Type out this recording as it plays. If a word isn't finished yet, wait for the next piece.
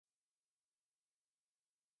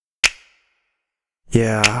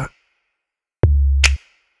Yeah,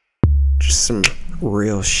 just some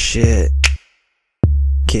real shit.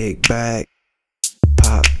 Kick back,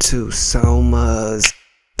 pop two somas,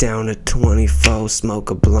 down to 24, smoke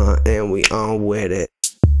a blunt and we on with it.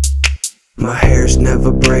 My hair's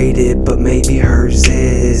never braided, but maybe hers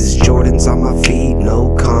is. Jordans on my feet,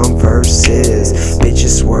 no Converses.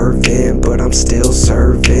 Bitches swerving, but I'm still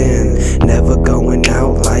serving. Never going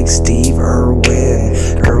out like Steve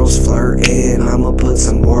Irwin. Girls flirting, I'ma put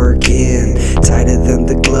some work in. Tighter than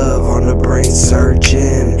the glove on a brain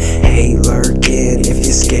surgeon. Hate lurking, if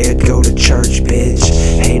you're scared go to church, bitch.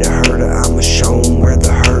 Hate a herder, I'ma show 'em where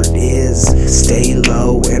the hurt is. Stay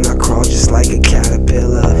low and